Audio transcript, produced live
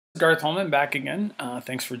Garth Holman back again.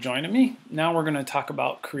 Thanks for joining me. Now we're going to talk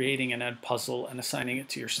about creating an Edpuzzle and assigning it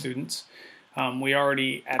to your students. We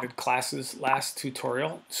already added classes last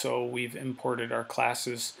tutorial, so we've imported our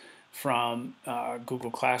classes from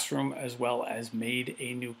Google Classroom as well as made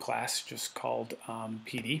a new class just called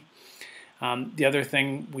PD. The other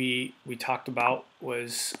thing we talked about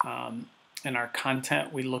was in our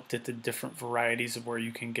content, we looked at the different varieties of where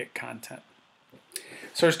you can get content.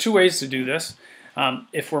 So there's two ways to do this.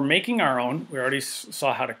 If we're making our own, we already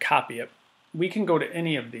saw how to copy it. We can go to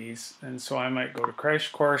any of these, and so I might go to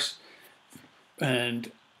Crash Course,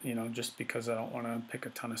 and just because I don't want to pick a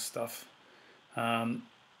ton of stuff, I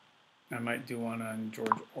might do one on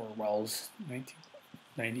George Orwell's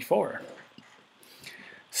 1994.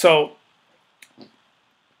 So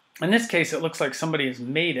in this case, it looks like somebody has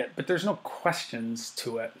made it, but there's no questions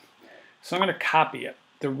to it. So I'm going to copy it.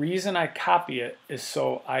 The reason I copy it is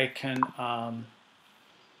so I can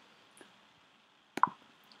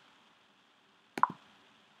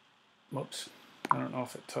whoops, I don't know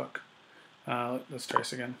if it took. Let's try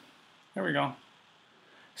this again. There we go.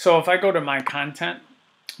 So if I go to my content,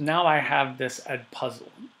 now I have this Edpuzzle.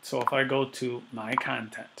 So if I go to my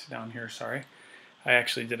content down here, sorry, I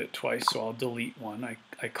actually did it twice, so I'll delete one.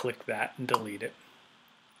 I click that and delete it.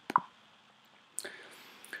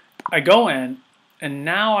 I go in, and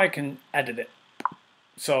now I can edit it.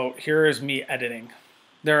 So here is me editing.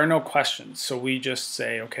 There are no questions, so we just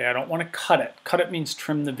say, okay, I don't want to cut it. Cut it means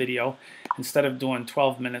trim the video. Instead of doing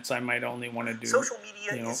 12 minutes, I might only want to do Social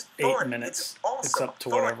media is 8 minutes. It's up to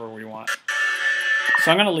whatever we want.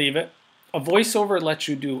 So I'm going to leave it. A voiceover lets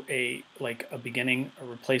you do a beginning, or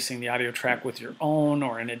replacing the audio track with your own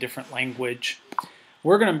or in a different language.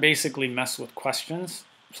 We're going to basically mess with questions,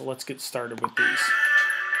 so let's get started with these.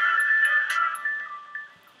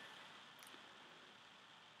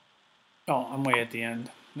 Oh, I'm way at the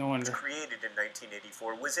end. No wonder. Created in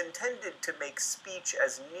 1984, was intended to make speech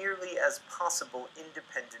as nearly as possible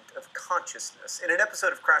independent of consciousness. In an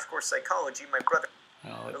episode of Crash Course Psychology, my brother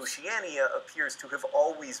Oceania appears to have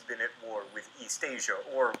always been at war with East Asia,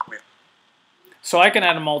 or with... So I can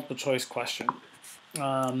add a multiple choice question.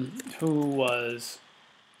 Who was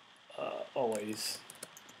always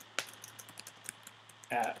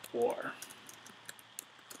at war?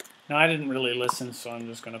 Now, I didn't really listen, so I'm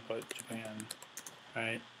just going to put Japan,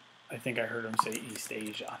 right? I think I heard him say East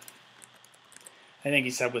Asia. I think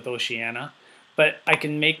he said with Oceania. But I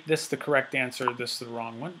can make this the correct answer, this the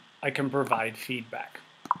wrong one. I can provide feedback.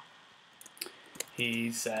 He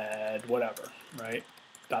said whatever, right? ...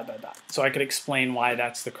 So I could explain why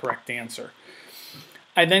that's the correct answer.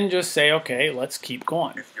 I then just say, okay, let's keep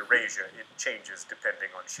going. With Eurasia, it changes depending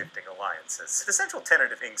on shifting alliances. The central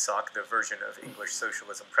tenet of INGSOC, the version of English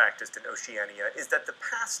socialism practiced in Oceania, is that the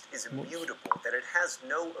past is immutable, that it has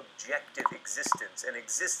no objective existence and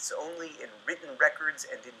exists only in written records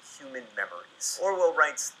and in human memories. Orwell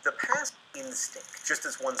writes, the past instinct, just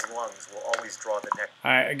as one's lungs will always draw the next.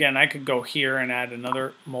 All right, again, I could go here and add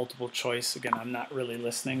another multiple choice. Again, I'm not really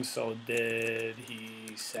listening, so did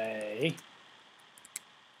he say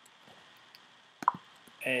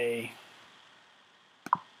A,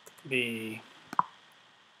 B,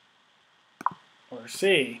 or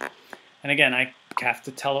C? And again, I have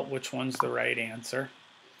to tell it which one's the right answer.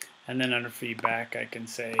 And then under feedback, I can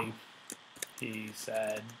say he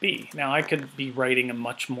said B. Now, I could be writing a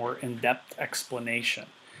much more in-depth explanation.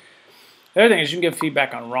 The other thing is you can give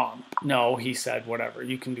feedback on wrong. No, he said whatever.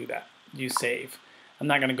 You can do that. You save. I'm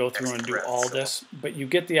not going to go through and do all this, but you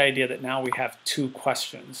get the idea that now we have two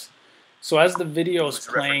questions. So as the video is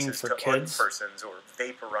playing for kids, or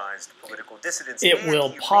vaporized political dissidents, it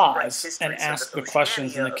will pause and ask the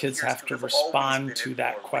questions, and the kids have to respond to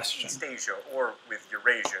that question. East Asia, or with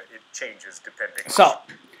Eurasia, it changes depending. So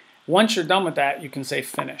once you're done with that, you can say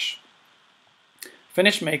finish.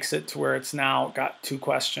 Finish makes it to where it's now got two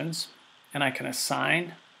questions, and I can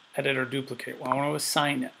assign, edit, or duplicate. Well, I want to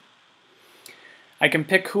assign it. I can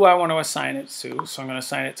pick who I want to assign it to, so I'm going to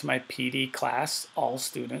assign it to my PD class, all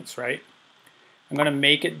students, right? I'm going to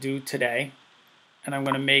make it due today, and I'm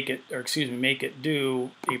going to make it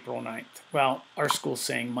due April 9th. Well, our school's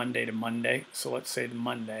saying Monday to Monday, so let's say the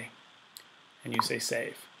Monday, and you say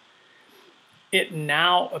save. It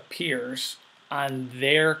now appears on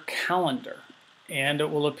their calendar, and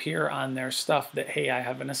it will appear on their stuff that, hey, I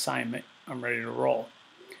have an assignment, I'm ready to roll.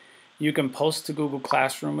 You can post to Google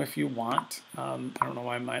Classroom if you want. I don't know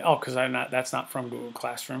why because that's not from Google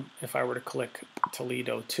Classroom. If I were to click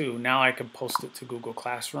Toledo 2, now I can post it to Google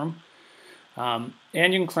Classroom. And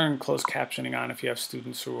you can turn closed captioning on if you have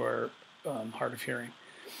students who are hard of hearing.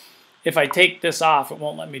 If I take this off, it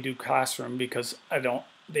won't let me do Classroom because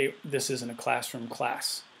this isn't a classroom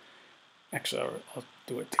class. Actually, I'll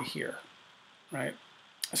do it to here, right?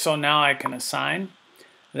 So now I can assign.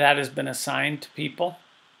 That has been assigned to people.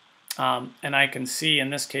 And I can see, in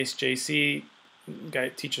this case, JC, guy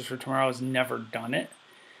Teachers for Tomorrow, has never done it.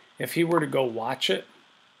 If he were to go watch it,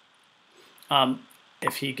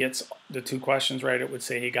 if he gets the 2 questions right, it would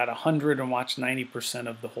say he got 100 and watched 90%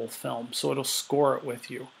 of the whole film. So it'll score it with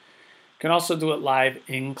you. You can also do it live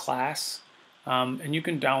in class, and you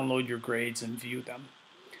can download your grades and view them.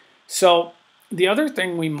 So the other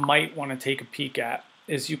thing we might want to take a peek at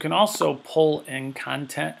is you can also pull in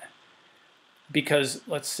content, because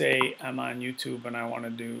let's say I'm on YouTube and I want to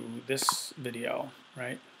do this video,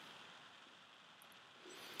 right?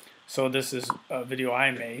 So this is a video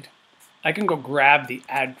I made. I can go grab the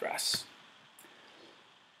address.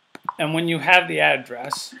 And when you have the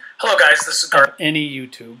address, Hello guys, this is Garth. Any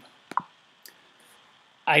YouTube,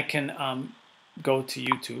 I can go to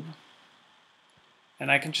YouTube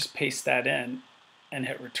and I can just paste that in and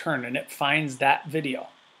hit return, and it finds that video.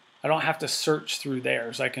 I don't have to search through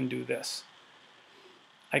theirs. I can do this.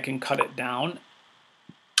 I can cut it down.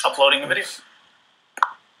 Uploading a video.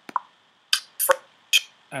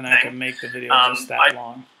 And I can make the video just that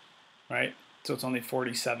long, right? So it's only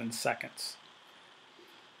 47 seconds.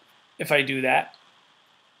 If I do that,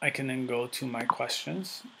 I can then go to my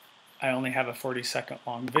questions. I only have a 40-second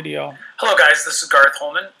long video. Hello guys, this is Garth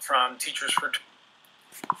Holman from Teachers for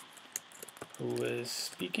Who is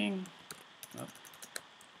speaking? Oh.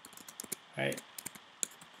 Right.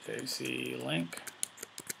 JC Link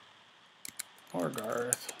or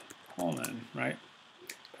Garth Holman, right?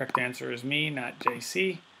 Correct answer is me, not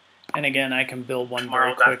JC. And again, I can build one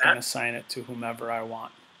very quick and assign it to whomever I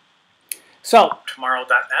want. So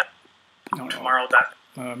tomorrow.net. No. Tomorrow.net.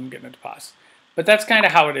 I'm getting it to pause. But that's kind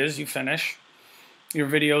of how it is. You finish. Your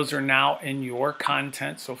videos are now in your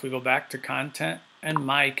content. So if we go back to content and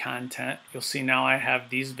my content, you'll see now I have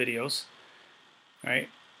these videos, right?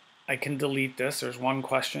 I can delete this. There's one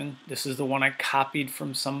question. This is the one I copied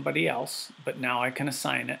from somebody else, but now I can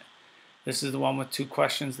assign it. This is the one with 2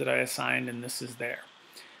 questions that I assigned, and this is there.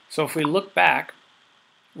 So if we look back,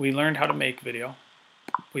 we learned how to make video,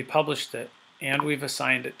 we published it, and we've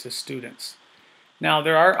assigned it to students. Now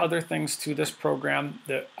there are other things to this program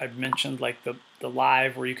that I've mentioned, like the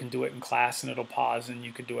live, where you can do it in class and it'll pause and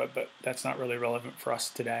you can do it, but that's not really relevant for us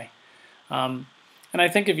today. And I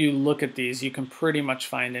think if you look at these, you can pretty much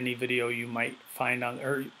find any video you might find on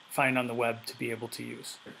the web to be able to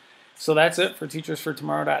use. So that's it for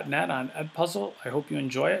teachersfortomorrow.net on Edpuzzle. I hope you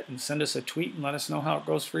enjoy it, and send us a tweet and let us know how it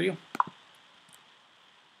goes for you.